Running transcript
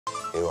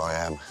Here I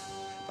am,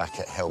 back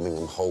at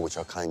Helmingham Hall, which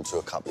I came to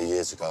a couple of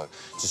years ago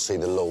to see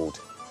the Lord.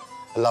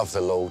 I love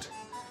the Lord,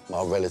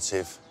 my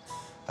relative,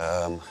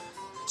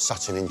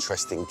 such an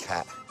interesting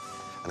cat.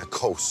 And of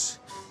course,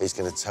 he's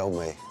going to tell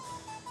me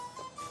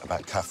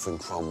about Catherine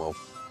Cromwell.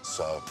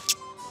 So,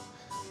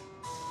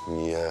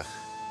 yeah.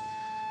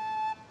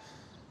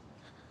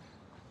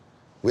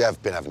 We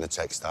have been having a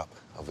text up.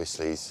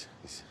 Obviously,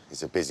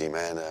 he's a busy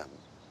man.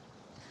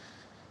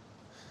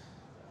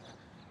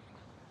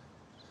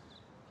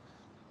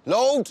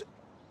 Lord,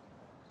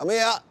 I'm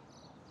here.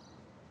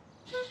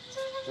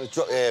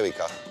 There we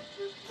go.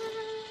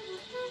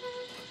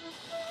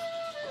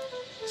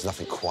 There's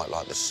nothing quite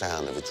like the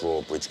sound of a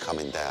drawbridge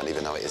coming down,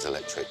 even though it is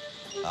electric.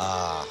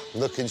 Ah,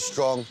 looking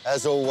strong,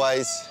 as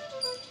always.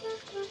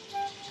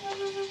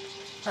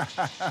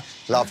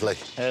 Lovely.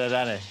 Hello,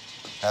 Danny.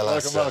 Hello,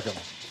 welcome, sir. welcome.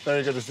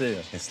 Very good to see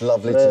you. It's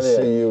lovely to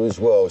see you as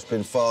well. It's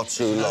been far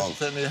too long. It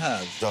certainly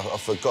has. I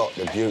forgot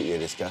the beauty of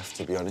this gaff,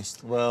 to be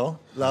honest. Well,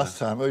 last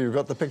time, oh, you've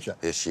got the picture.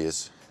 Here she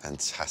is.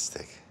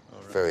 Fantastic.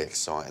 Right. Very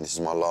exciting. This is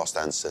my last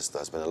ancestor.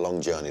 It's been a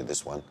long journey,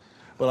 this one.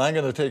 Well, I'm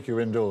going to take you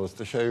indoors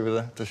to show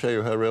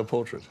you her real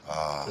portrait.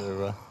 Ah. So,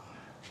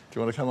 do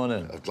you want to come on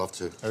in? I'd love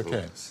to. OK.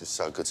 It's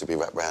so good to be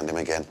wrapped round him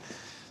again.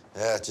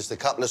 Yeah, just a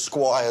couple of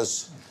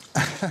squires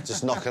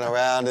just knocking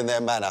around in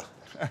their manor.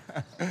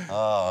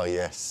 Oh,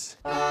 yes.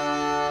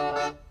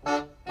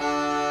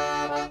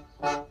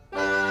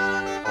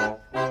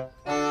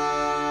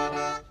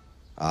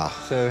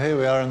 So here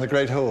we are in the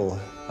Great Hall.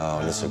 Oh,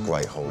 and it's a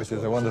great hall. Which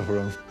is a wonderful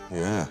room.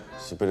 Yeah,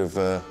 it's a bit of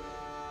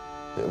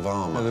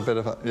armour. A bit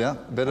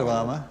of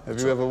armour. Have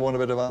you ever worn a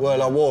bit of armour?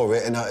 Well, I wore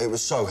it, and it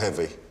was so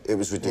heavy. It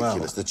was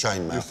ridiculous, well, the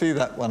chainmail. You see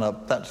that one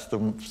up? That's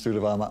the suit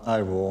of armour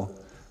I wore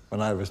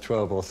when I was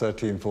 12 or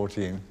 13,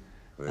 14.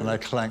 Really? And I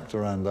clanked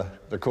around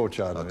the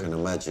courtyard. I can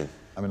imagine.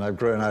 I mean, I've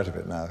grown out of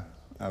it now.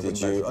 Did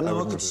you? I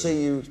know, I could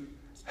see you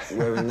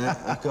wearing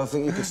that. I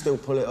think you could still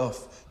pull it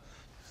off.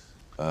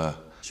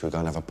 Shall we go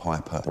and have a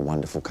pipe at the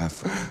wonderful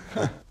Catherine?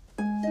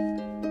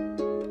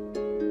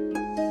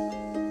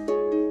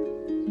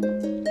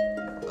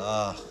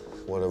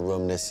 What a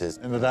room this is.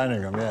 In the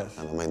dining room, yes.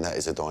 And I mean, that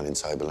is a dining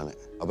table, isn't it?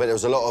 I bet there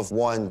was a lot of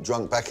wine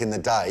drunk back in the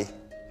day.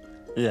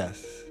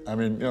 Yes. I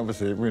mean,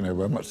 obviously, we know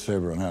we're much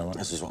soberer now.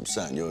 This is what I'm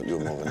saying. You're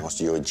more of an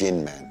Austin. You're a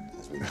gin man,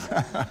 as we know.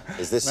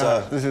 Is this...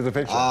 No, this is the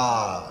picture.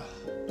 Ah.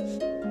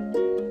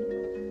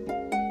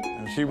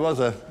 And she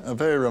was a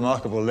very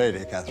remarkable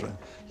lady, Catherine.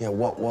 Yeah,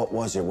 what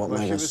was it? What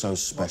made her so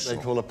special? What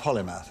they call a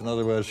polymath. In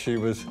other words, she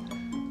was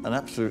an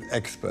absolute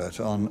expert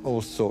on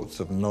all sorts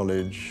of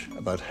knowledge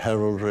about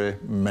heraldry,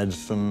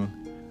 medicine.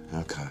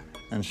 OK.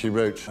 And she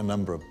wrote a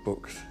number of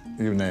books.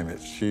 You name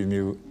it. She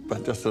knew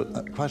but just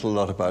quite a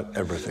lot about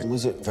everything.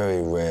 Was it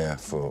very rare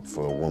for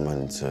a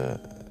woman to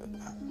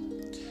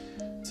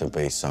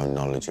be so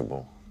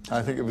knowledgeable?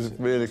 I think it was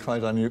really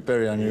quite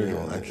very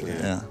unusual, actually.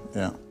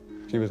 Yeah.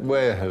 She was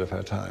way ahead of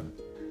her time.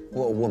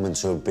 What a woman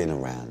to have been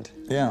around.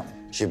 Yeah.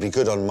 She'd be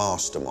good on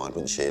Mastermind,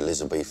 wouldn't she?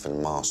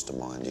 Elizabethan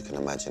Mastermind. You can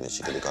imagine that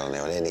she could have gone on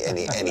there on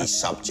any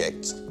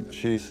subject.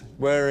 She's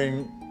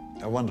wearing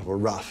a wonderful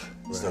ruff.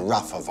 It's the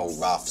ruff of all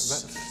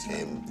ruffs,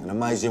 Tim. An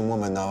amazing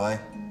woman, though, eh?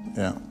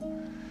 Yeah.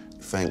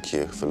 Thank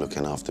you for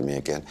looking after me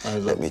again.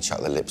 Let me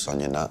chuck the lips on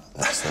your nut.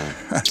 That's